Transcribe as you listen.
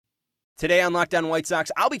Today on Locked On White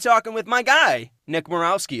Sox, I'll be talking with my guy, Nick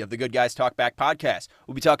Morawski of the Good Guys Talk Back podcast.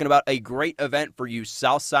 We'll be talking about a great event for you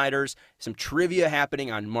Southsiders, some trivia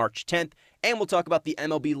happening on March 10th, and we'll talk about the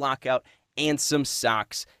MLB lockout and some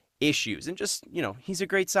Sox issues. And just, he's a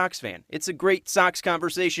great Sox fan. It's a great Sox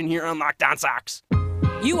conversation here on Locked On Sox.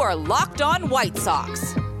 You are Locked On White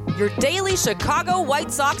Sox, your daily Chicago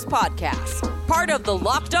White Sox podcast. Part of the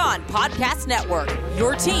Locked On Podcast Network,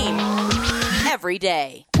 your team every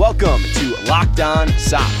day. Welcome to Locked On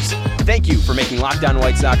Sox. Thank you for making Locked On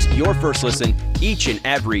White Sox your first listen each and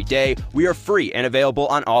every day. We are free and available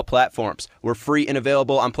on all platforms. We're free and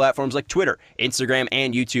available on platforms like Twitter, Instagram,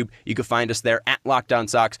 and YouTube. You can find us there at Locked On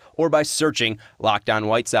Sox or by searching Locked On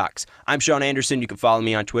White Sox. I'm Sean Anderson. You can follow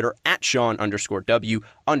me on Twitter at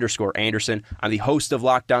Sean_W_Anderson. I'm the host of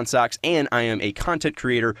Locked On Sox, and I am a content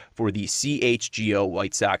creator for the CHGO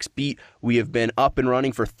White Sox beat. We have been up and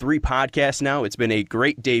running for 3 podcasts now. It's been a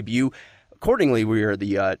great debut. Accordingly, we are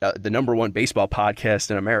the number one baseball podcast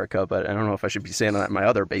in America, but I don't know if I should be saying that in my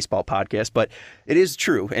other baseball podcast, but it is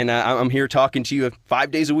true. And I'm here talking to you 5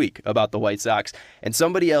 days a week about the White Sox. And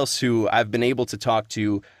somebody else who I've been able to talk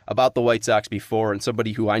to about the White Sox before, and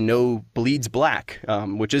somebody who I know bleeds black,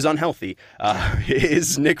 which is unhealthy,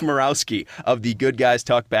 is Nick Morawski of the Good Guys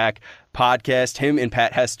Talk Back podcast. Him and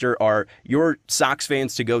Pat Hester are your Sox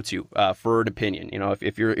fans to go to for an opinion.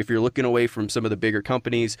 If you're looking away from some of the bigger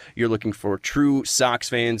companies, you're looking for true Sox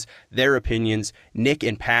fans, their opinions. Nick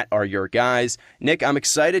and Pat are your guys. Nick, I'm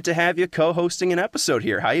excited to have you co-hosting an episode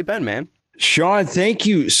here. How you been, man? Sean, thank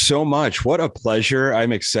you so much. What a pleasure.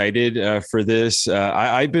 I'm excited for this.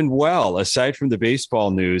 I've been well, aside from the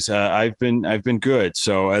baseball news. I've been good.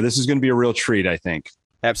 So this is going to be a real treat, I think.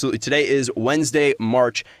 Absolutely. Today is Wednesday,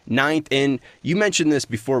 March 9th, and you mentioned this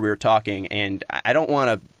before we were talking, and I don't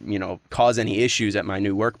want to, cause any issues at my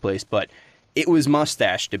new workplace, but it was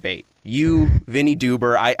mustache debate. You, Vinny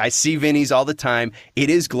Duber, I see Vinny's all the time. It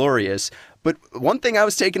is glorious. But one thing I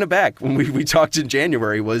was taken aback when we talked in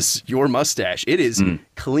January was your mustache. It is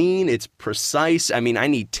clean. It's precise. I mean, I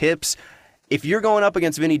need tips. If you're going up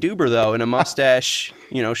against Vinny Duber, though, in a mustache,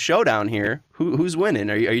 showdown here, who's winning?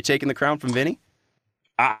 Are you taking the crown from Vinny?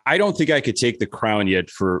 I don't think I could take the crown yet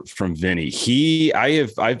from Vinny.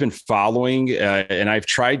 I've been following and I've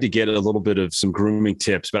tried to get a little bit of some grooming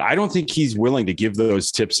tips, but I don't think he's willing to give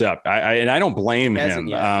those tips up. I don't blame him.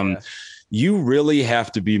 Yeah. You really have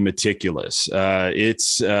to be meticulous.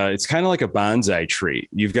 It's kind of like a bonsai tree.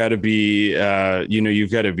 You've got to be,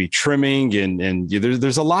 you've got to be trimming and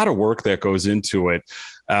there's a lot of work that goes into it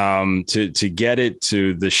to get it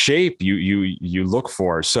to the shape you look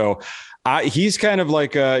for. So he's kind of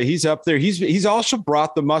like he's up there. He's also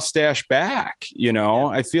brought the mustache back.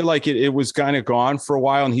 I feel like it was kind of gone for a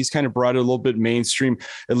while, and he's kind of brought it a little bit mainstream,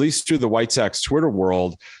 at least through the White Sox Twitter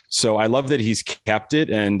world. So I love that he's kept it,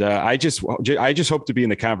 and I just hope to be in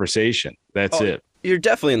the conversation. That's it. You're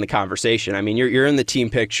definitely in the conversation. I mean, you're in the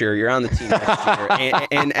team picture. You're on the team next year,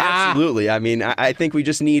 and absolutely. I mean, I think we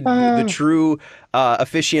just need the true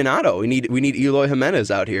aficionado. We need Eloy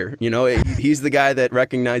Jimenez out here. He's the guy that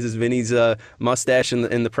recognizes Vinny's mustache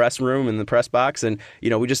in the press room, in the press box, and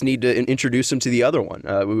we just need to introduce him to the other one.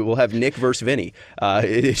 We will have Nick versus Vinny.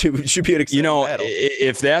 It should be an exciting battle.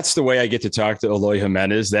 If that's the way I get to talk to Eloy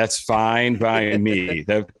Jimenez, that's fine by me.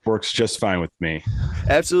 That works just fine with me.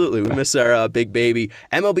 Absolutely. We miss our big baby.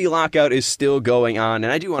 MLB lockout is still going on,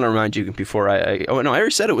 and I do want to remind you before I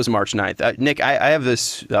already said it was March 9th. Nick, I have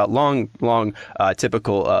this long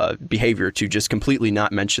typical behavior to just completely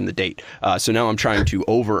not mention the date. So now I'm trying to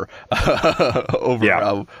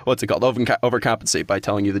overcompensate by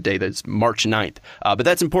telling you the day that's March 9th. But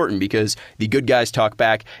that's important because the Good Guys Talk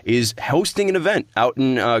Back is hosting an event out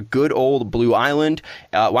in good old Blue Island.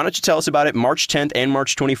 Why don't you tell us about it? March 10th and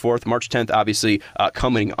March 24th. March 10th, obviously,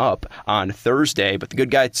 coming up on Thursday. But the Good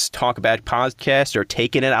Guys Talk Back podcast are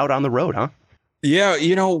taking it out on the road, huh? Yeah,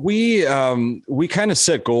 we kind of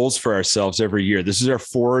set goals for ourselves every year. This is our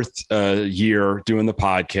 4th year doing the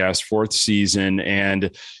podcast, 4th season. And,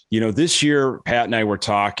 this year, Pat and I were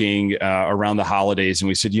talking around the holidays, and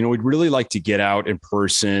we said, we'd really like to get out in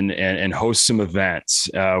person and host some events,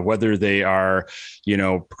 whether they are,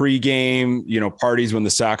 pregame, parties when the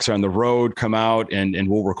Sox are on the road, come out and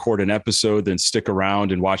we'll record an episode, then stick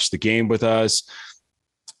around and watch the game with us.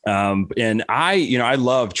 And I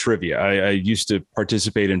love trivia. I used to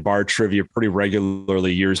participate in bar trivia pretty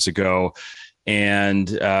regularly years ago. And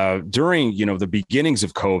during, the beginnings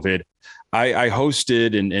of COVID, I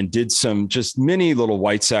hosted and did some just mini little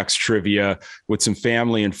White Sox trivia with some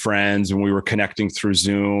family and friends, and we were connecting through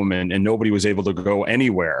Zoom, and nobody was able to go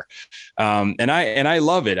anywhere. And I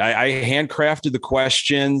love it. I handcrafted the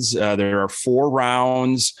questions. There are 4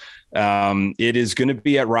 rounds. It is going to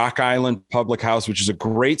be at Rock Island Public House, which is a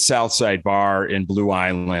great Southside bar in Blue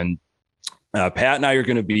Island. Pat and I are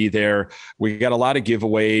going to be there. We got a lot of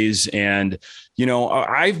giveaways, and,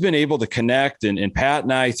 I've been able to connect, and Pat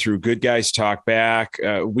and I, through Good Guys Talk Back,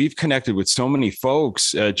 we've connected with so many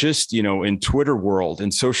folks, just, in Twitter world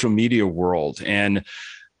and social media world. And,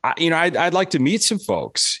 I'd like to meet some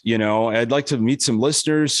folks, I'd like to meet some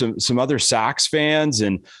listeners, some other Sox fans.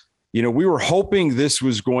 And, we were hoping this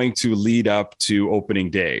was going to lead up to opening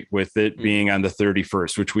day, with it being on the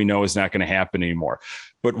 31st, which we know is not going to happen anymore.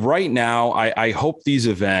 But right now, I hope these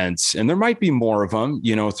events, and there might be more of them,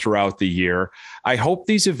 throughout the year. I hope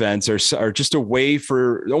these events are just a way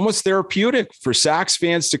for almost therapeutic for Sox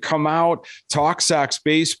fans to come out, talk Sox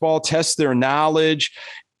baseball, test their knowledge,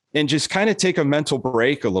 and just kind of take a mental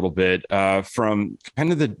break a little bit from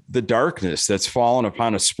kind of the darkness that's fallen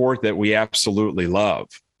upon a sport that we absolutely love.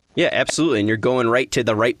 Yeah, absolutely. And you're going right to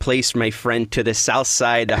the right place, my friend, to the south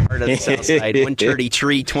side, the heart of the south side,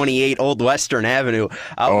 133 28 Old Western Avenue,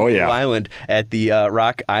 out on Blue Island at the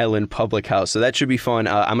Rock Island Public House. So that should be fun.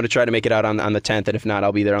 I'm going to try to make it out on the 10th, and if not,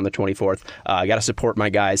 I'll be there on the 24th. I got to support my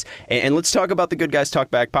guys. And let's talk about the Good Guys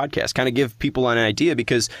Talk Back podcast, kind of give people an idea,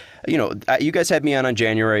 because, you guys had me on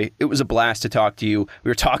January. It was a blast to talk to you.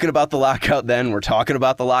 We were talking about the lockout then. We're talking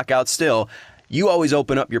about the lockout still. You always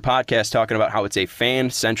open up your podcast talking about how it's a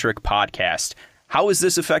fan-centric podcast. How is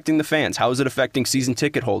this affecting the fans? How is it affecting season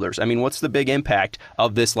ticket holders? I mean, what's the big impact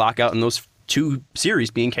of this lockout and those 2 series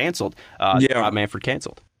being canceled? Rob Manfred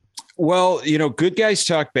canceled. Well, Good Guys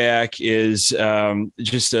Talk Back is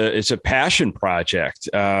it's a passion project.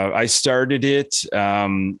 I started it.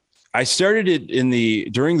 I started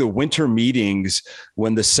it during the winter meetings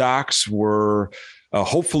when the Sox were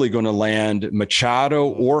hopefully going to land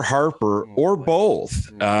Machado or Harper or both.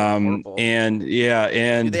 And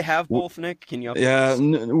do they have both, Nick? Can you? No.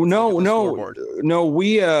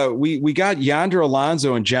 We got Yonder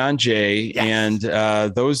Alonso and John Jay, and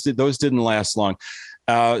those didn't last long.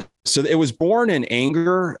 So it was born in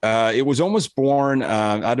anger. It was almost born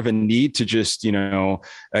out of a need to just,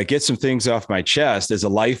 get some things off my chest as a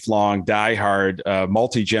lifelong, diehard,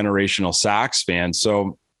 multi-generational Sox fan.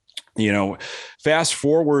 So, fast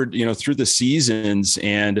forward, through the seasons,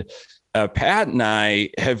 and Pat and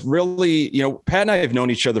I have really, Pat and I have known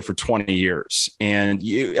each other for 20 years, and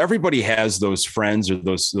everybody has those friends or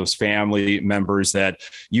those family members that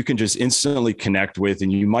you can just instantly connect with,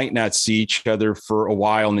 and you might not see each other for a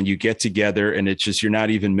while, and then you get together and it's just, you're not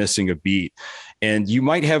even missing a beat. And you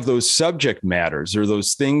might have those subject matters or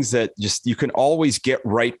those things that just, you can always get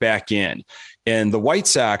right back in. And the White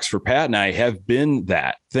Sox for Pat and I have been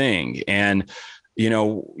that thing. And,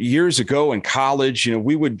 years ago in college,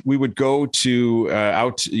 we would go to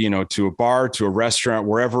out, to a bar, to a restaurant,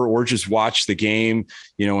 wherever, or just watch the game,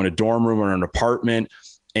 in a dorm room or an apartment.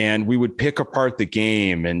 And we would pick apart the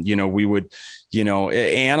game, and, we would,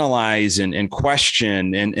 analyze and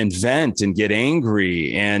question and vent and get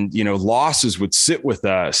angry, and, losses would sit with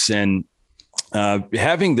us. And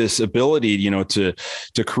having this ability,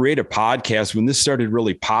 to create a podcast when this started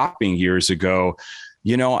really popping years ago,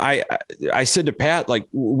 I said to Pat, like,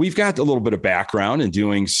 we've got a little bit of background in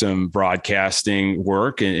doing some broadcasting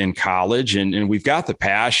work in college, and we've got the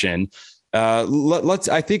passion. I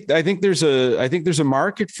think there's a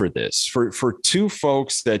market for this, for 2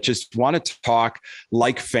 folks that just want to talk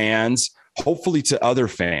like fans, hopefully to other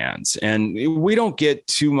fans. And we don't get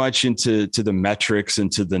too much into the metrics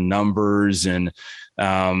and to the numbers. And,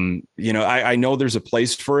 I know there's a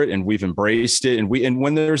place for it, and we've embraced it. And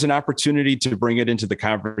when there's an opportunity to bring it into the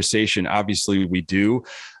conversation, obviously we do.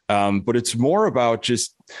 But it's more about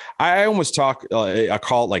just, I almost I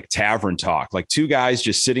call it like tavern talk, like 2 guys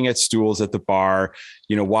just sitting at stools at the bar,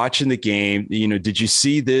 watching the game. Did you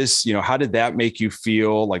see this? How did that make you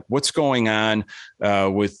feel? Like, what's going on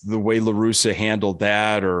with the way La Russa handled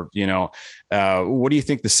that? Or, what do you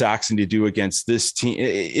think the Sox need to do against this team?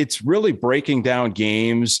 It's really breaking down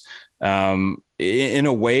games in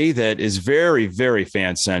a way that is very, very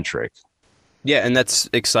fan centric. Yeah, and that's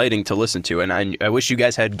exciting to listen to, and I wish you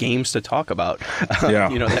guys had games to talk about. Yeah.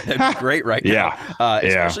 That'd be great right now.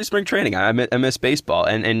 Especially spring training. I miss baseball,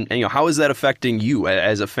 and how is that affecting you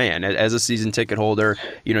as a fan, as a season ticket holder?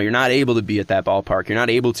 You're not able to be at that ballpark. You're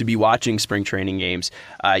not able to be watching spring training games.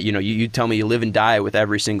 You tell me you live and die with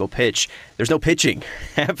every single pitch. There's no pitching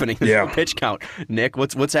happening. There's no pitch count. Nick,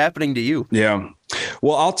 what's happening to you? Yeah.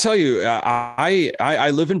 Well, I'll tell you,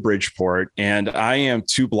 I live in Bridgeport, and I am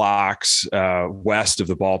 2 blocks west of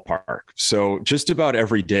the ballpark. So just about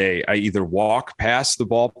every day, I either walk past the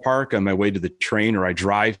ballpark on my way to the train, or I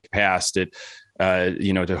drive past it,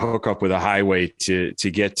 to hook up with a highway to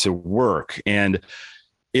get to work. And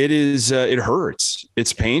it hurts.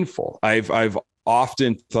 It's painful. I've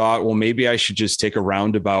often thought, well, maybe I should just take a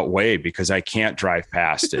roundabout way because I can't drive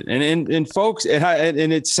past it. And folks, and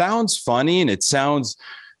it sounds funny, and it sounds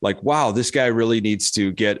like, wow, this guy really needs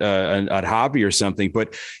to get a hobby or something.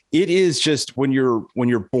 But it is just when you're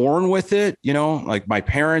born with it, like my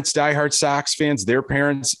parents, diehard Sox fans, their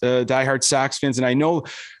parents, diehard Sox fans. And I know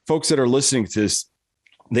folks that are listening to this,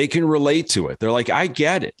 they can relate to it. They're like, I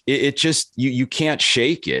get it. It just, you can't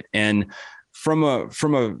shake it. And from a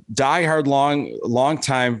diehard long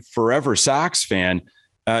time forever Sox fan,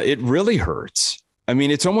 it really hurts. I mean,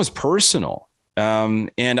 it's almost personal.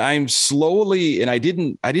 And I'm slowly, and I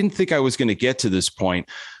didn't think I was going to get to this point,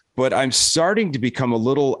 but I'm starting to become a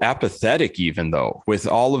little apathetic, even though, with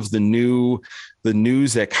all of the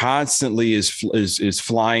news that constantly is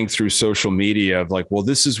flying through social media of like, well,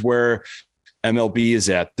 this is where MLB is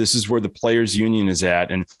at. This is where the players union is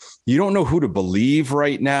at. And you don't know who to believe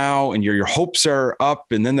right now. And your hopes are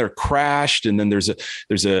up, and then they're crashed. And then there's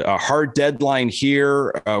a hard deadline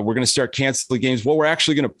here. We're going to start canceling games. Well, we're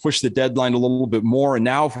actually going to push the deadline a little bit more. And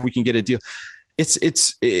now if we can get a deal,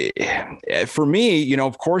 it's for me,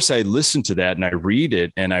 of course I listen to that and I read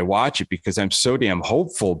it and I watch it because I'm so damn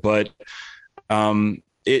hopeful, but,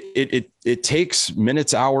 it takes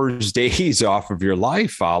minutes, hours, days off of your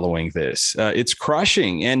life following this. It's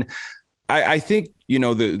crushing. And I think,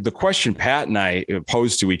 the question Pat and I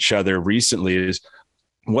posed to each other recently is,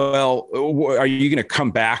 well, are you going to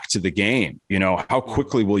come back to the game? How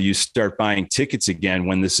quickly will you start buying tickets again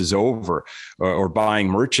when this is over, or buying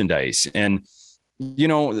merchandise? And,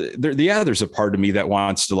 there's a part of me that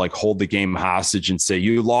wants to like hold the game hostage and say,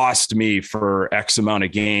 you lost me for X amount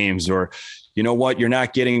of games, or, you know what, you're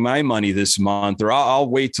not getting my money this month, or I'll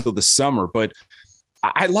wait till the summer. But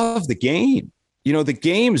I love the game. The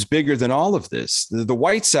game's bigger than all of this. The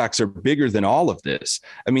White Sox are bigger than all of this.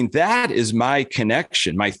 I mean, that is my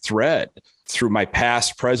connection, my thread through my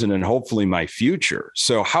past, present, and hopefully my future.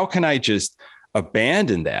 So how can I just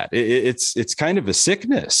abandon that? It's kind of a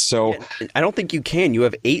sickness. So I don't think you can. You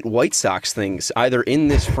have 8 White Sox things either in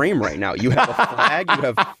this frame right now. You have a flag, you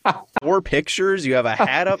have 4 pictures, you have a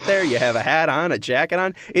hat up there, you have a hat on, a jacket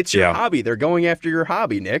on. It's your hobby. They're going after your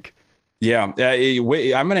hobby, Nick. Yeah, I'm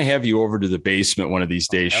going to have you over to the basement one of these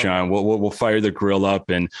days, Sean. We'll fire the grill up,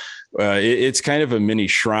 and it's kind of a mini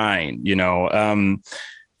shrine.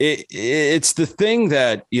 It's the thing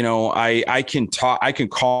that, I can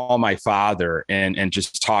call my father and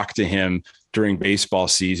just talk to him during baseball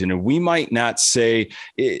season. And we might not say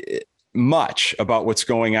much about what's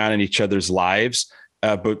going on in each other's lives.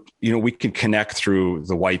 But, we can connect through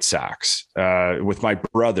the White Sox, with my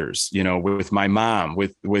brothers, with my mom,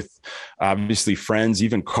 with obviously friends,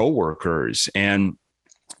 even coworkers. And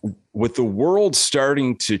with the world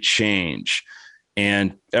starting to change,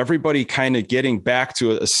 and everybody kind of getting back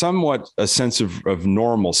to a sense of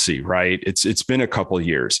normalcy, right? It's been a couple of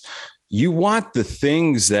years. You want the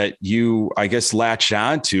things that you, I guess, latched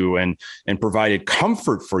onto and provided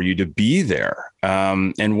comfort for you to be there.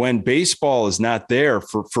 And when baseball is not there,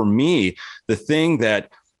 for me, the thing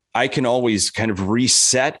that I can always kind of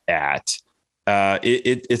reset at,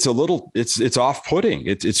 it's off-putting.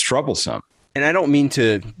 It's troublesome. And I don't mean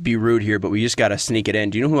to be rude here, but we just got to sneak it in.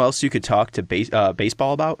 Do you know who else you could talk to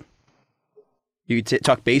baseball about? You could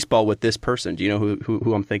talk baseball with this person. Do you know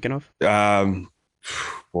who I'm thinking of?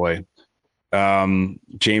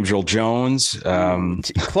 James Earl Jones.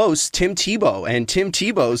 Close. Tim Tebow. And Tim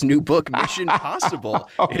Tebow's new book, Mission Possible,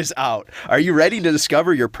 is out. Are you ready to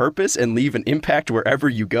discover your purpose and leave an impact wherever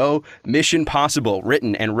you go? Mission Possible,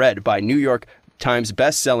 written and read by New York Times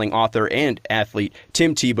best-selling author and athlete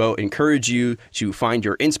Tim Tebow, encourage you to find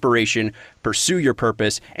your inspiration, pursue your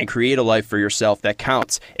purpose, and create a life for yourself that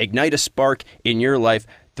counts. Ignite a spark in your life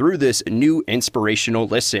through this new inspirational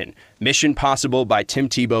listen. Mission Possible by Tim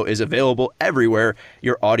Tebow is available everywhere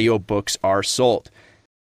your audiobooks are sold.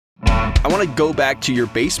 I want to go back to your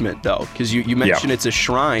basement though, because you mentioned it's a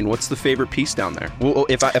shrine. What's the favorite piece down there? Well,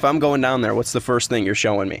 if I'm going down there, what's the first thing you're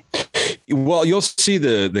showing me? Well, you'll see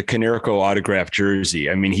the Konerko autographed jersey.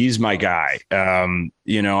 I mean, he's my guy.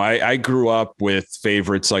 I grew up with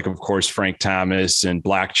favorites like, of course, Frank Thomas and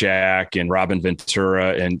Blackjack and Robin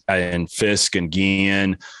Ventura and Fisk and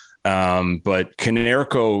Guillen. But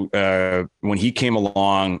Konerko, when he came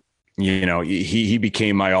along, he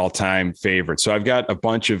became my all-time favorite. So I've got a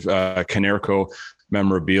bunch of Konerko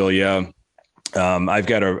memorabilia. I've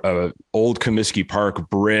got a old Comiskey Park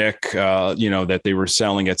brick, that they were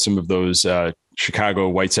selling at some of those Chicago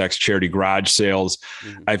White Sox charity garage sales.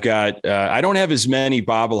 Mm-hmm. I've got, I don't have as many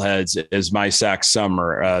bobbleheads as my Sox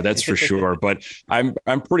summer, that's for sure, but I'm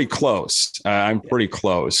pretty close.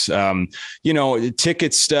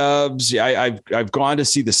 Ticket stubs. I've gone to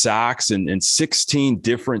see the Sox in 16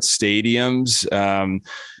 different stadiums.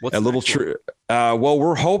 What's a little true. Well,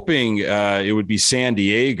 we're hoping it would be San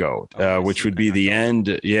Diego, which would be the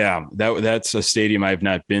end. Yeah, that's a stadium I've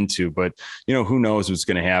not been to, but who knows what's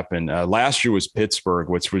going to happen. Last year was Pittsburgh,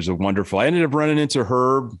 which was a wonderful. I ended up running into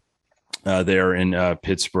Herb there in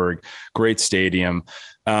Pittsburgh. Great stadium.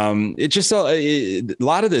 It just a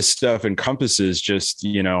lot of this stuff encompasses just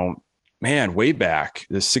way back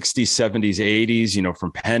the 60s, 70s, 80s.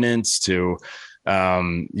 From pennants to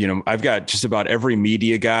I've got just about every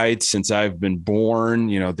media guide since I've been born,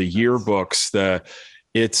 the yearbooks,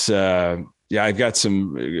 I've got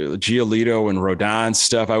some Giolito and Rodon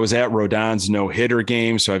stuff. I was at Rodon's no-hitter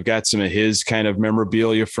game, so I've got some of his kind of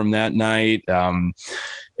memorabilia from that night.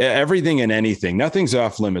 Everything and anything, nothing's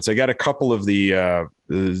off limits. I got a couple of the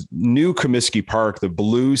new Comiskey Park, the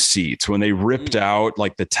blue seats, when they ripped out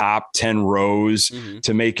like the top 10 rows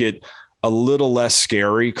to make it a little less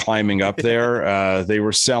scary climbing up there. They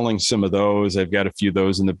were selling some of those. I've got a few of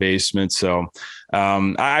those in the basement. So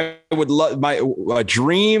I would love my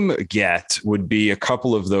dream get would be a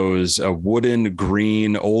couple of those wooden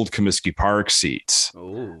green old Comiskey Park seats.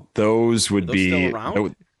 Oh, those would be still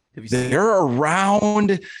around? They're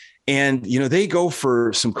around, and they go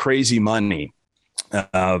for some crazy money.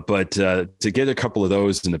 But to get a couple of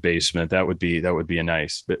those in the basement, that would be a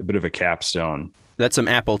nice bit of a capstone. That's some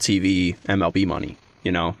Apple TV MLB money.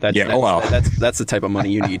 That's the type of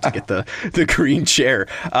money you need to get the green chair.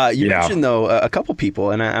 You mentioned though a couple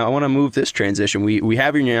people, and I want to move this transition. We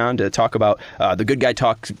have you on to talk about the Good Guy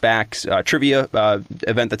Talks Back trivia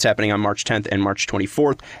event that's happening on March 10th and March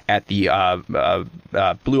 24th at the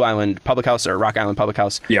Blue Island Public House or Rock Island Public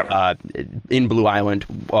House. In Blue Island,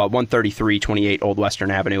 13328 Old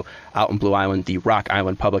Western Avenue, out in Blue Island, the Rock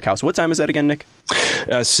Island Public House. What time is that again, Nick?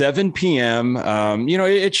 7 p.m.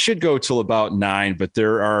 It should go till about 9, but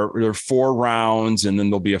there are 4 rounds, and then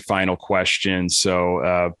there'll be a final question.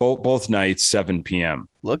 So both nights, 7 p.m.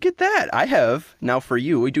 Look at that. I have now for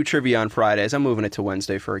you. We do trivia on Fridays. I'm moving it to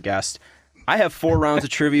Wednesday for a guest. I have 4 rounds of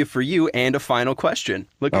trivia for you and a final question.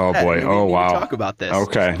 Look at that. Oh boy. Oh wow. Talk about this.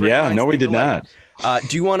 Okay. Yeah. No, we did not.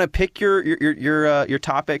 Do you want to pick your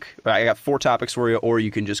topic? I got 4 topics for you, or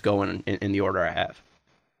you can just go in the order I have.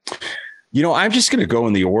 I'm just going to go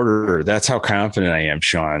in the order. That's how confident I am,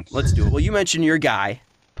 Sean. Let's do it. Well, you mentioned your guy,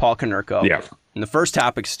 Paul Konerko. Yeah. And the first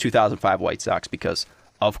topic is 2005 White Sox because,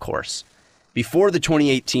 of course, before the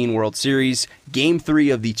 2018 World Series, Game 3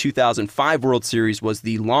 of the 2005 World Series was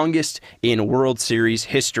the longest in World Series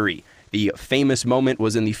history. The famous moment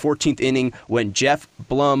was in the 14th inning when Jeff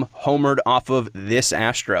Blum homered off of this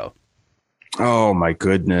Astro. Oh, my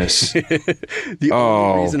goodness. The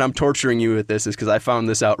only reason I'm torturing you with this is because I found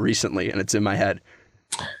this out recently, and it's in my head.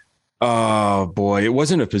 Oh, boy. It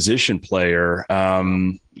wasn't a position player.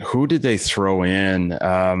 Who did they throw in?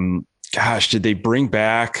 Did they bring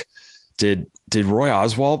back? Did Roy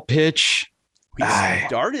Oswald pitch? He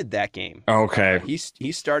started that game. Okay.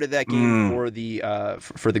 He started that game for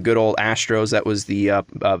the good old Astros. That was the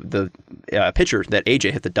pitcher that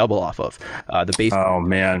AJ hit the double off of. The base. Oh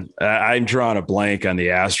man, I'm drawing a blank on the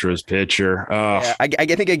Astros pitcher. Yeah, I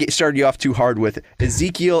think I started you off too hard with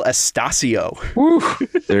Ezequiel Estacio. Woo,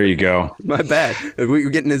 there you go. My bad. Were you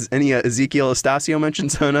getting any Ezequiel Estacio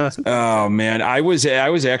mentions on us? Oh man, I was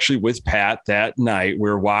actually with Pat that night. We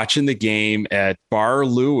were watching the game at Bar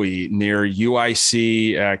Louie near UIC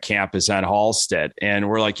campus on Halstead, and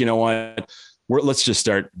we're like, you know what? Let's just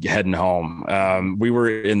start heading home. We were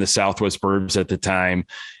in the Southwest Burbs at the time,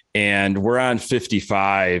 and we're on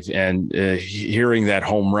 55 and hearing that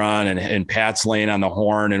home run and Pat's laying on the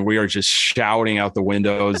horn, and we are just shouting out the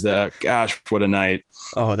windows. Gosh, what a night.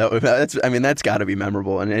 Oh, that's got to be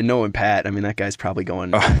memorable. And knowing Pat, that guy's probably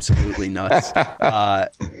going absolutely nuts. All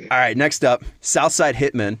right, next up, Southside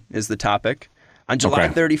Hitman is the topic. On July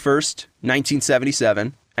 31st,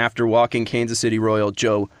 1977, after walking Kansas City Royal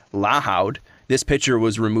Joe Lahoud, this pitcher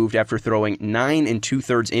was removed after throwing 9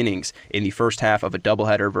 2/3 innings in the first half of a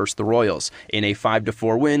doubleheader versus the Royals in a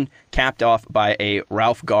 5-4 win, capped off by a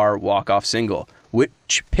Ralph Garr walk-off single.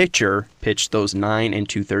 Which pitcher pitched those 9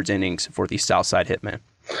 2/3 innings for the Southside Hitmen?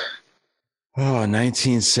 Oh,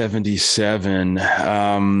 1977.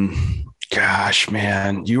 Gosh,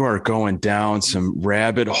 man, you are going down some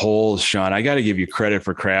rabbit holes, Sean. I got to give you credit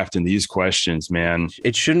for crafting these questions, man.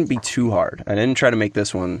 It shouldn't be too hard. I didn't try to make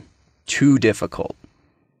this one too difficult.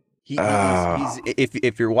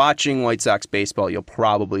 If you're watching White Sox baseball, you'll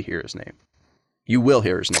probably hear his name. You will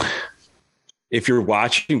hear his name. If you're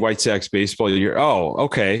watching White Sox baseball,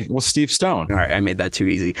 okay. Well, Steve Stone. All right, I made that too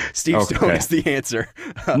easy. Steve Stone is the answer.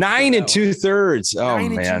 9 2/3. Oh,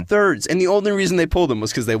 9 man. 2/3. And the only reason they pulled him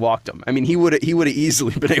was because they walked him. I mean, he would have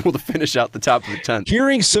easily been able to finish out the top of the 10th.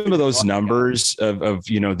 Hearing some of those numbers of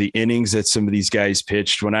the innings that some of these guys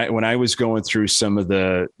pitched, when I was going through some of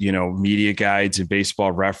the media guides and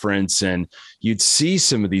Baseball Reference, and you'd see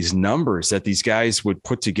some of these numbers that these guys would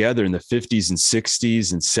put together in the 50s and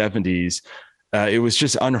 60s and 70s. It was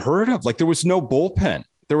just unheard of. Like, there was no bullpen.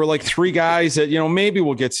 There were like 3 guys that, maybe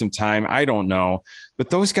we'll get some time. I don't know. But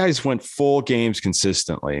those guys went full games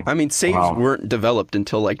consistently. I mean, saves weren't developed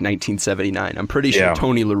until like 1979. I'm pretty sure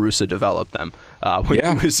Tony La Russa developed them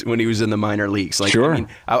when he was in the minor leagues. Like, sure. I mean,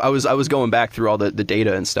 I was going back through all the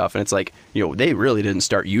data and stuff, and it's like, they really didn't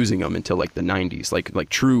start using them until like the 90s. Like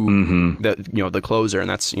True, the closer, and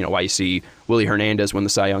that's why you see Willie Hernandez win the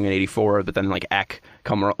Cy Young in '84, but then like Eck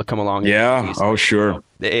come along. Yeah. Oh, sure.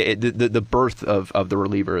 The birth of the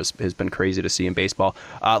reliever has been crazy to see in baseball.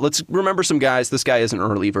 Let's remember some guys. This guy isn't a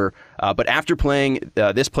reliever, but after playing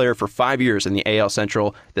this player for 5 years in the AL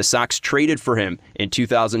Central, the Sox traded for him in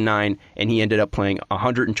 2009, and he ended up playing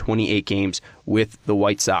 128 games with the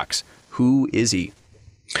White Sox. Who is he?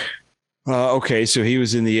 Okay, so he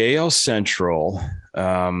was in the AL Central,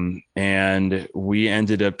 and we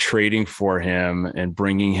ended up trading for him and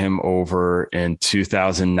bringing him over in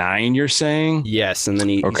 2009, you're saying? Yes, and then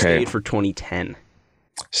he stayed for 2010.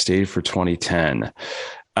 Stayed for 2010.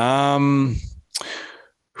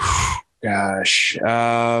 Gosh.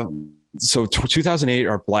 So 2008,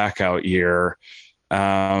 our blackout year.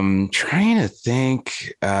 Trying to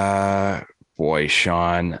think. Boy,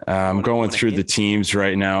 Sean, I'm going through the teams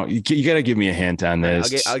right now. You got to give me a hint on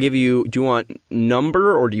this. I'll give you. Do you want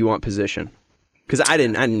number or do you want position? Because I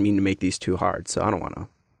didn't mean to make these too hard, so I don't want to.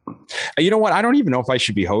 You know what? I don't even know if I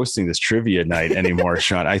should be hosting this trivia night anymore,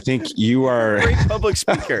 Sean. I think you are a great public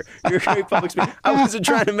speaker. You're a great public speaker. I wasn't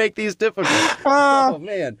trying to make these difficult. Oh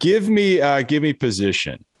man. Give me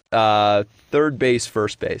position. Third base,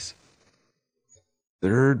 first base.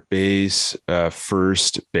 Third base,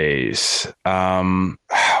 first base. Man,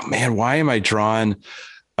 why am I drawing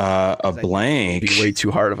a blank? Be way too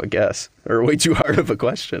hard of a guess, or way too hard of a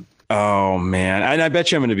question. Oh man, and I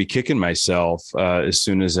bet you I'm going to be kicking myself as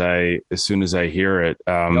soon as I hear it.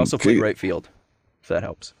 You also play right field, if that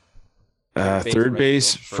helps. Third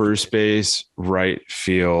base, first base, right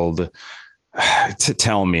field. To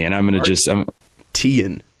tell me, and I'm going to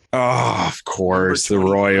Tian. Oh, of course, the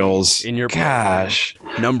Royals. In your gosh,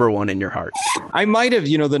 number 1 in your heart. I might have,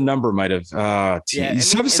 the number might have.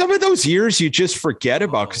 Some of those years you just forget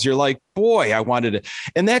about because you're like, boy, I wanted it.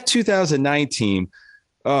 And that 2009 team,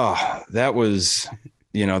 that was,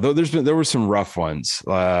 there were some rough ones,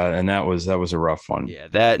 and that was a rough one. Yeah,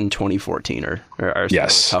 that and 2014 are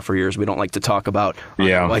tougher years. We don't like to talk about on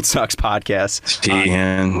the White Sox podcast.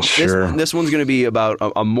 Sure. This one's going to be about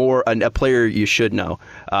a player you should know.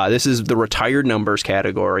 This is the retired numbers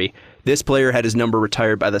category. This player had his number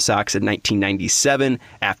retired by the Sox in 1997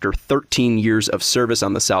 after 13 years of service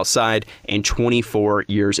on the South Side and 24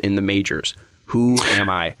 years in the majors. Who am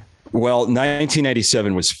I? Well,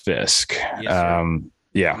 1997 was Fisk. Yes,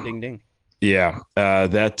 yeah. Ding ding. Yeah. I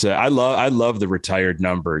love the retired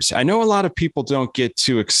numbers. I know a lot of people don't get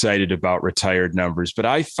too excited about retired numbers, but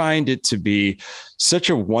I find it to be such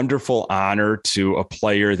a wonderful honor to a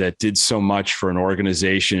player that did so much for an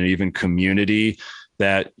organization and even community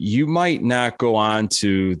that you might not go on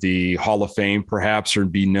to the Hall of Fame perhaps or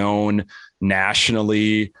be known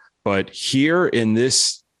nationally, but here in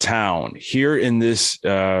this town, here in this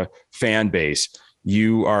fan base,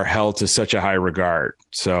 you are held to such a high regard.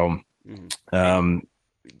 So go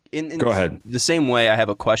ahead. The same way, I have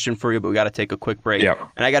a question for you, but we got to take a quick break. Yep.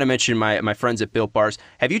 And I got to mention my friends at Built Bars.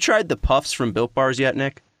 Have you tried the puffs from Built Bars yet,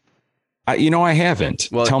 Nick? I haven't.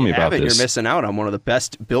 Well, tell me about this. You're missing out on one of the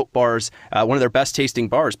best Built bars, one of their best tasting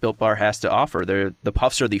bars Built Bar has to offer. The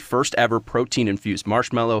Puffs are the first ever protein infused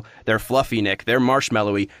marshmallow. They're fluffy, Nick. They're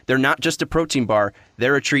marshmallowy. They're not just a protein bar.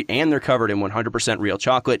 They're a treat, and they're covered in 100% real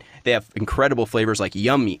chocolate. They have incredible flavors like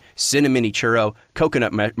yummy, cinnamony churro,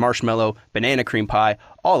 coconut marshmallow, banana cream pie.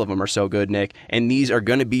 All of them are so good, Nick. And these are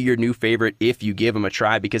going to be your new favorite if you give them a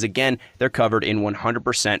try because, again, they're covered in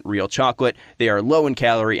 100% real chocolate. They are low in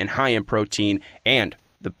calorie and high in protein. And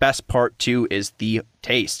the best part, too, is the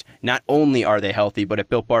taste. Not only are they healthy, but at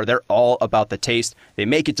Built Bar, they're all about the taste. They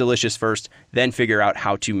make it delicious first, then figure out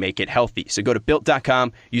how to make it healthy. So go to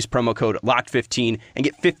Built.com, use promo code LOCKED15, and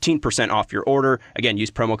get 15% off your order. Again, use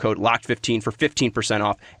promo code LOCKED15 for 15%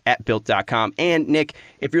 off at Built.com. And Nick,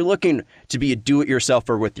 if you're looking to be a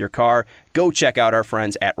do-it-yourselfer with your car, go check out our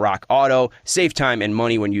friends at Rock Auto. Save time and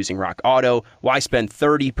money when using Rock Auto. Why spend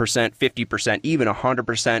 30%, 50%, even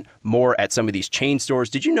 100% more at some of these chain stores?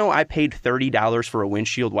 Did you know I paid $30 for a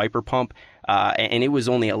windshield wiper pump, and it was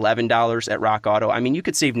only $11 at Rock Auto? I mean, you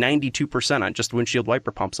could save 92% on just windshield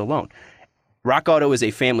wiper pumps alone. Rock Auto is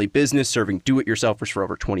a family business serving do-it-yourselfers for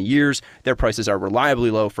over 20 years. Their prices are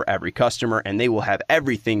reliably low for every customer, and they will have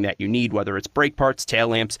everything that you need, whether it's brake parts, tail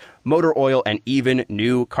lamps, motor oil, and even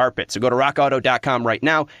new carpet. So go to rockauto.com right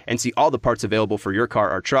now and see all the parts available for your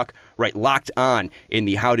car or truck. Right, Locked On in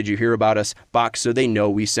the How Did You Hear About Us box so they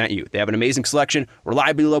know we sent you. They have an amazing selection,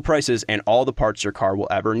 reliably low prices, and all the parts your car will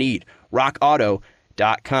ever need.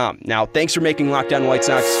 rockauto.com. Now, thanks for making Locked On White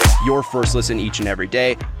Sox your first listen each and every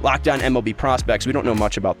day. Locked On MLB Prospects, we don't know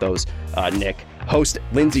much about those, Nick. Host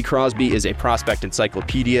Lindsey Crosby is a prospect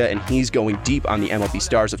encyclopedia, and he's going deep on the MLB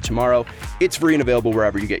stars of tomorrow. It's free and available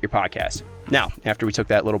wherever you get your podcasts. Now, after we took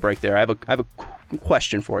that little break there, I have a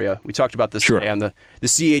question for you. We talked about this today on the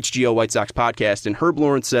CHGO White Sox podcast, and Herb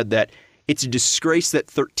Lawrence said that it's a disgrace that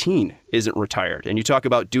 13 isn't retired. And you talk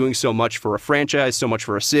about doing so much for a franchise, so much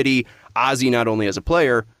for a city. Ozzie, not only as a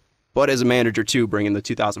player, but as a manager too, bringing the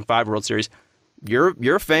 2005 World Series.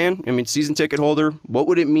 You're a fan. I mean, season ticket holder. What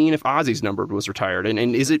would it mean if Ozzie's number was retired?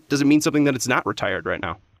 And does it mean something that it's not retired right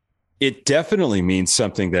now? It definitely means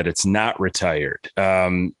something that it's not retired.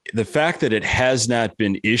 The fact that it has not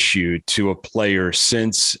been issued to a player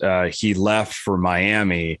since he left for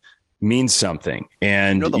Miami means something.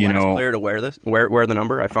 And the last player to wear the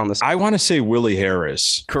number? I found this. I want to say Willie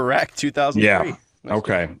Harris. Correct. 2003. Yeah.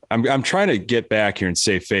 Okay. I'm trying to get back here and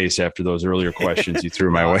save face after those earlier questions you threw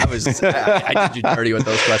my way. I did you dirty with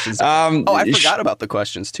those questions. I forgot about the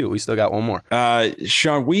questions too. We still got one more.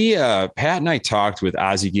 Sean, Pat and I talked with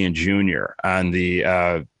Ozzie Guillen Jr. on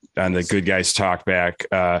the Good Guys Talk Back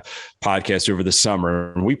podcast over the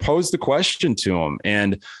summer. And we posed the question to him,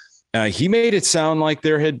 and he made it sound like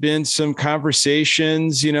there had been some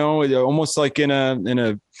conversations, almost like in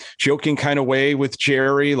a joking kind of way with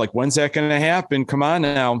Jerry, like, when's that going to happen? Come on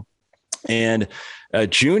now. And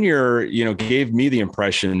Junior, gave me the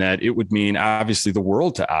impression that it would mean obviously the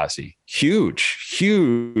world to Ozzie.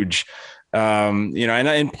 Huge.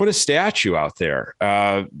 And put a statue out there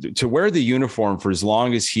to wear the uniform for as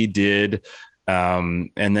long as he did. And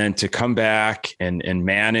then to come back and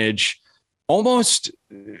manage, almost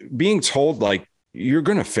being told like you're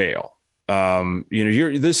going to fail.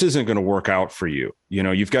 This isn't going to work out for you.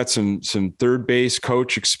 You've got some third base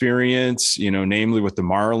coach experience, namely with the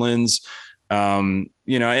Marlins.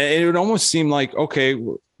 It would almost seem like, okay,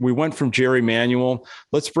 we went from Jerry Manuel.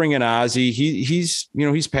 Let's bring in Ozzie. He's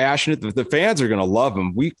passionate. The fans are going to love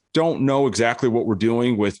him. We don't know exactly what we're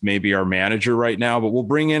doing with maybe our manager right now, but we'll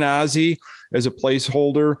bring in Ozzie as a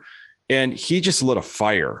placeholder. And he just lit a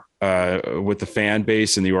fire with the fan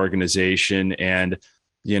base and the organization. And,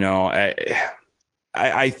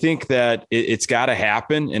 I think that it's got to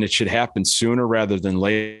happen, and it should happen sooner rather than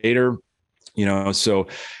later. So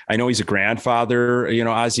I know he's a grandfather,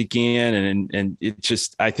 Ozzie Guillen, and it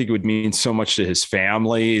just, I think it would mean so much to his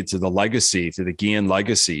family, to the legacy, to the Guillen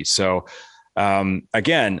legacy. So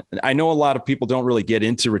again, I know a lot of people don't really get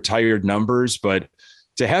into retired numbers, but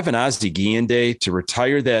to have an Ozzie Guillen Day, to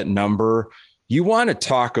retire that number, you want to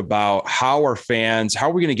talk about how are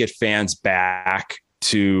we going to get fans back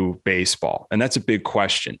to baseball? And that's a big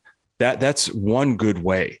question. That's one good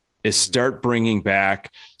way, is start bringing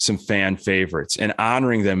back some fan favorites and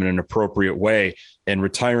honoring them in an appropriate way. And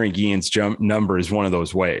retiring Guillen's number is one of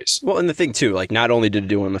those ways. Well, and the thing too, like, not only did he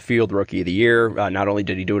do it on the field, Rookie of the Year, not only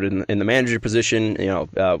did he do it in the manager position,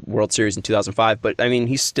 World Series in 2005, but I mean,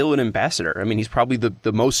 he's still an ambassador. I mean, he's probably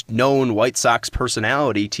the most known White Sox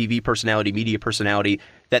personality, TV personality, media personality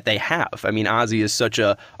that they have. I mean, Ozzie is such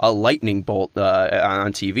a lightning bolt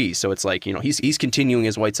on TV, so it's like, he's continuing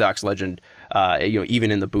his White Sox legend,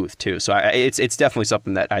 even in the booth too. So it's definitely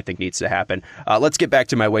something that I think needs to happen. Let's get back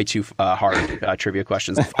to my way too hard trivia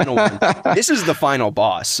questions. The final one. This is the final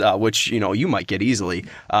boss, which you might get easily.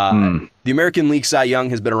 The American League Cy Young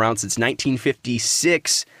has been around since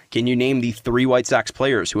 1956. Can you name the 3 White Sox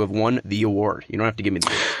players who have won the award? You don't have to give me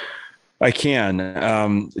the. I can.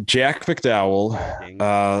 Jack McDowell,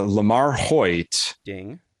 Lamar Hoyt.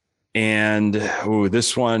 Ding. And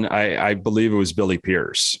this one, I believe it was Billy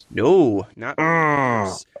Pierce. No, not.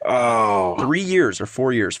 3 years or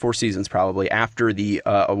 4 years, 4 seasons probably after the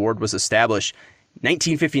award was established.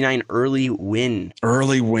 1959 early win.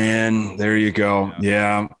 There you go.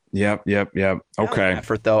 Yeah. Yep. Okay.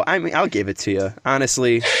 Effort though. I mean, I'll give it to you,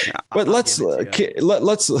 honestly. But let's look at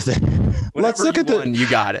the. You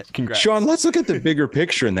got it. Congrats, Sean. Let's look at the bigger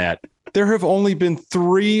picture in that. There have only been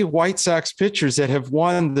 3 White Sox pitchers that have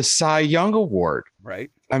won the Cy Young Award.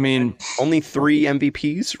 Right. I mean, only 3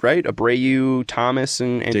 MVPs, right? Abreu, Thomas,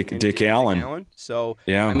 and Dick Allen. So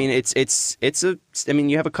yeah, I mean, it's a. I mean,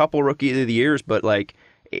 you have a couple Rookie of the Years, but like,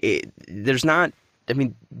 there's not. I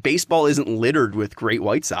mean, baseball isn't littered with great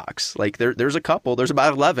White Sox. Like there's a couple. There's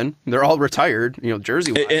about 11. They're all retired.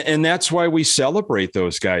 Jersey. And that's why we celebrate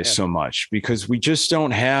those guys so much, because we just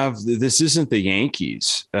don't have. This isn't the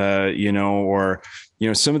Yankees, or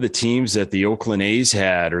some of the teams that the Oakland A's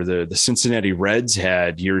had or the Cincinnati Reds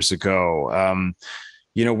had years ago.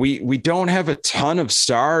 We don't have a ton of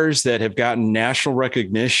stars that have gotten national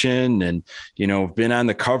recognition and, been on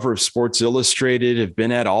the cover of Sports Illustrated, have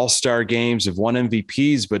been at all-star games, have won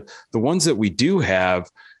MVPs. But the ones that we do have,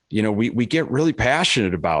 we get really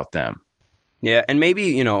passionate about them. Yeah. And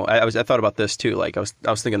maybe, I thought about this too. Like I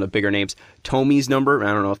was thinking of bigger names. Tomey's number,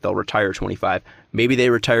 I don't know if they'll retire 25. Maybe they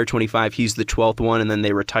retire 25. He's the 12th one. And then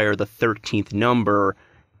they retire the 13th number.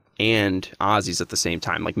 And Ozzie's at the same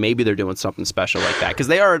time. Like maybe they're doing something special like that because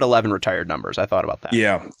they are at 11 retired numbers. I thought about that.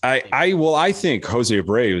 Yeah, I think Jose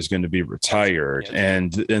Abreu is going to be retired,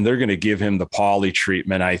 and they're going to give him the Paulie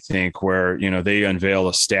treatment. I think where they unveil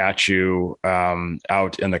a statue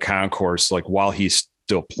out in the concourse like while he's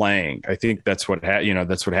still playing. I think that's what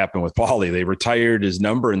that's what happened with Paulie. They retired his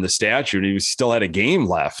number in the statue, and he still had a game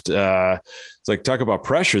left. It's like, talk about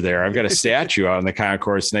pressure there. I've got a statue out in the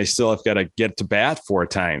concourse and I still have got to get to bat 4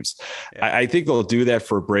 times. Yeah. I think they'll do that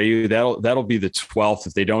for Abreu. That'll be the 12th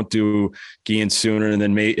if they don't do Guillen sooner, and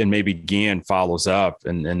then maybe Guillen follows up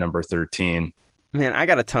in number 13. Man, I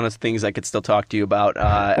got a ton of things I could still talk to you about.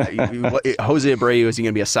 Jose Abreu, is he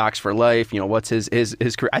going to be a Sox for life? What's his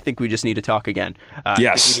career? I think we just need to talk again.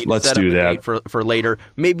 Yes, let's do that for later.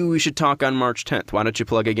 Maybe we should talk on March 10th. Why don't you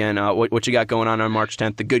plug again what you got going on March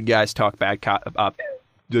 10th? The Good Guys Talk Back Talk Back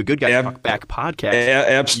podcast.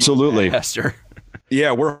 Absolutely.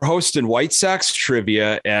 Yeah, we're hosting White Sox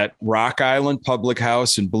trivia at Rock Island Public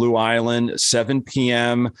House in Blue Island, 7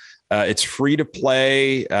 p.m. It's free to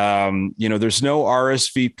play. There's no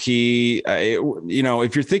RSVP.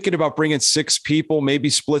 If you're thinking about bringing 6 people, maybe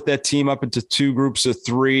split that team up into 2 groups of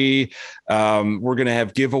 3. We're going to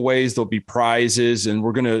have giveaways. There'll be prizes, and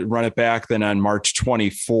we're going to run it back then on March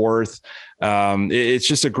 24th. It's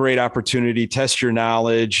just a great opportunity. Test your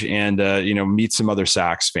knowledge and, meet some other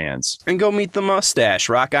Sox fans. And go meet the mustache.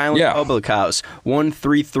 Rock Island Public House,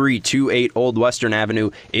 13328 Old Western Avenue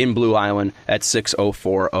in Blue Island at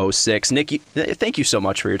 60406. Nick, thank you so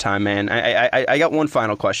much for your time, man. I got one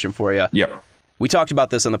final question for you. Yep. We talked about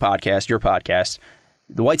this on the podcast, your podcast.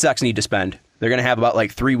 The White Sox need to spend. They're going to have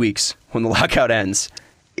about 3 weeks when the lockout ends.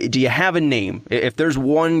 Do you have a name? If there's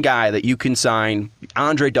one guy that you can sign,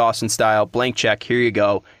 Andre Dawson style, blank check, here you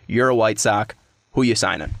go, you're a White Sox, who you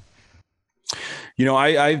signing?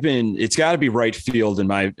 It's got to be right field in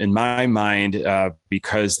my mind,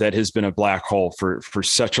 because that has been a black hole for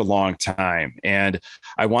such a long time. And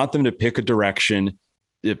I want them to pick a direction,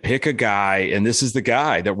 to pick a guy. And this is the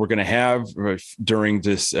guy that we're going to have during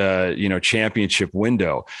this, championship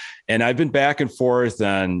window. And I've been back and forth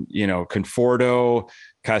on, Conforto,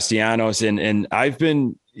 Castellanos, and I've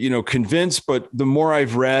been, convinced, but the more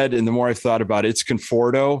I've read and the more I've thought about it, it's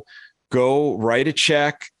Conforto. Go write a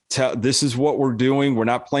check. This is what we're doing. We're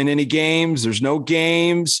not playing any games. There's no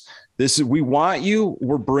games. We want you.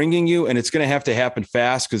 We're bringing you, and it's going to happen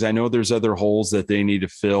fast because I know there's other holes that they need to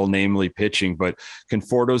fill, namely pitching. But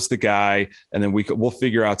Conforto's the guy, and then we'll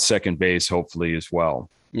figure out second base hopefully as well.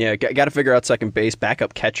 Yeah, got to figure out second base,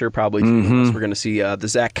 backup catcher probably. We're going to see the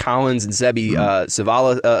Zach Collins and Zebby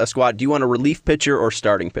Zavala squad. Do you want a relief pitcher or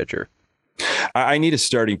starting pitcher? I need a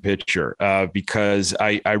starting pitcher because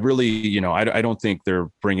I really, I don't think they're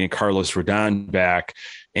bringing Carlos Rodon back,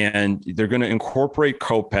 and they're going to incorporate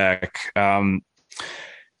Kopech.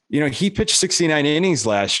 He pitched 69 innings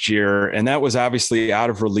last year, and that was obviously out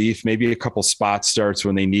of relief, maybe a couple spot starts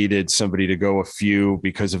when they needed somebody to go a few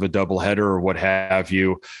because of a doubleheader or what have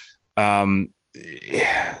you.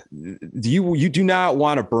 You do not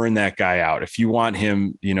want to burn that guy out if you want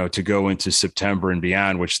him, to go into September and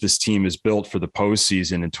beyond, which this team is built for the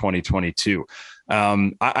postseason in 2022.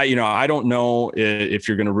 I don't know if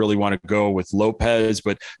you're going to really want to go with Lopez,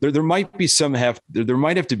 but there might be there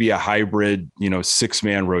might have to be a hybrid,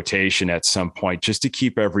 6-man rotation at some point just to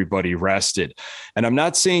keep everybody rested. And I'm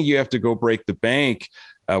not saying you have to go break the bank,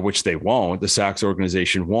 which they won't. The Sox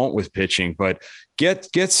organization won't with pitching, but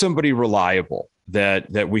get somebody reliable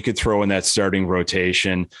that we could throw in that starting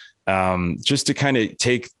rotation. Just to kind of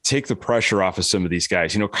take the pressure off of some of these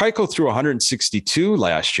guys. Keuchel threw 162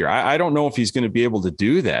 last year. I don't know if he's going to be able to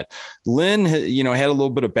do that. Lynn, had a little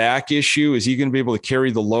bit of back issue. Is he going to be able to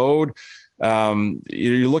carry the load?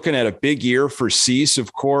 You're looking at a big year for Cease,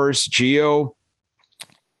 of course. Gio,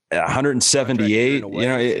 178,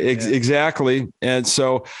 exactly. And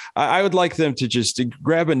so I would like them to just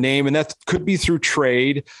grab a name, and that could be through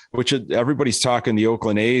trade, which everybody's talking. The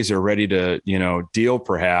Oakland A's are ready to, deal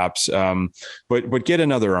perhaps, but get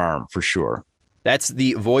another arm for sure. That's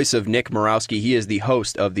the voice of Nick Morawski. He is the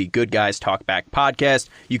host of the Good Guys Talk Back podcast.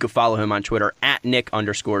 You can follow him on Twitter at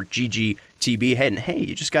Nick_GGTB. Hey,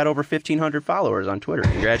 you just got over 1,500 followers on Twitter.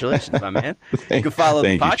 Congratulations, my man. You can follow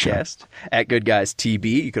the podcast at Good Guys TB.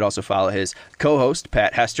 You could also follow his co-host,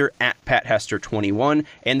 Pat Hester, at Pat Hester21.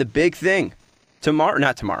 And the big thing,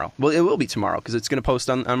 not tomorrow. Well, it will be tomorrow because it's going to post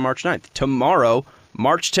on March 9th. Tomorrow,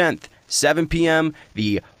 March 10th. 7 p.m.,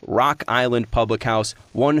 the Rock Island Public House,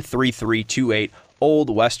 13328 Old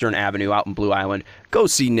Western Avenue out in Blue Island. Go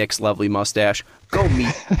see Nick's lovely mustache. Go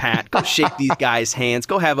meet Pat. Go shake these guys' hands.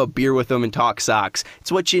 Go have a beer with them and talk Sox.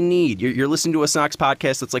 It's what you need. You're listening to a Sox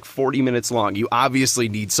podcast that's like 40 minutes long. You obviously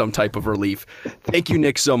need some type of relief. Thank you,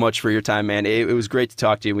 Nick, so much for your time, man. It was great to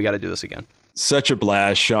talk to you. We got to do this again. Such a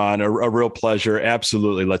blast, Sean. A real pleasure.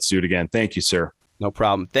 Absolutely. Let's do it again. Thank you, sir. No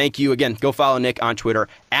problem. Thank you again. Go follow Nick on Twitter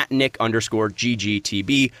at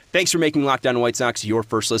Nick_GGTB. Thanks for making Locked On White Sox your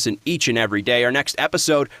first listen each and every day. Our next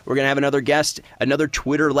episode, we're going to have another guest, another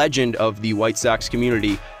Twitter legend of the White Sox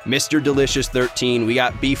community, Mr. Delicious 13. We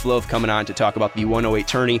got Beef Loaf coming on to talk about the 108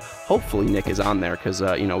 tourney. Hopefully Nick is on there because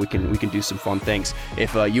we can do some fun things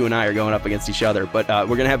if you and I are going up against each other. But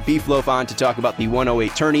we're going to have Beef Loaf on to talk about the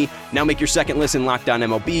 108 tourney. Now make your second listen Locked On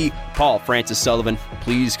MLB. Paul Francis Sullivan,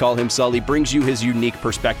 please call him Sully, brings you his unique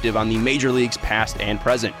perspective on the major leagues past and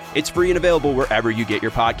present. It's free and available wherever you get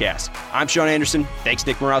your podcasts. I'm Sean Anderson. Thanks,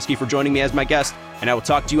 Nick Morawski, for joining me as my guest, and I will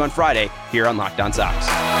talk to you on Friday here on Locked On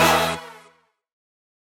Sox.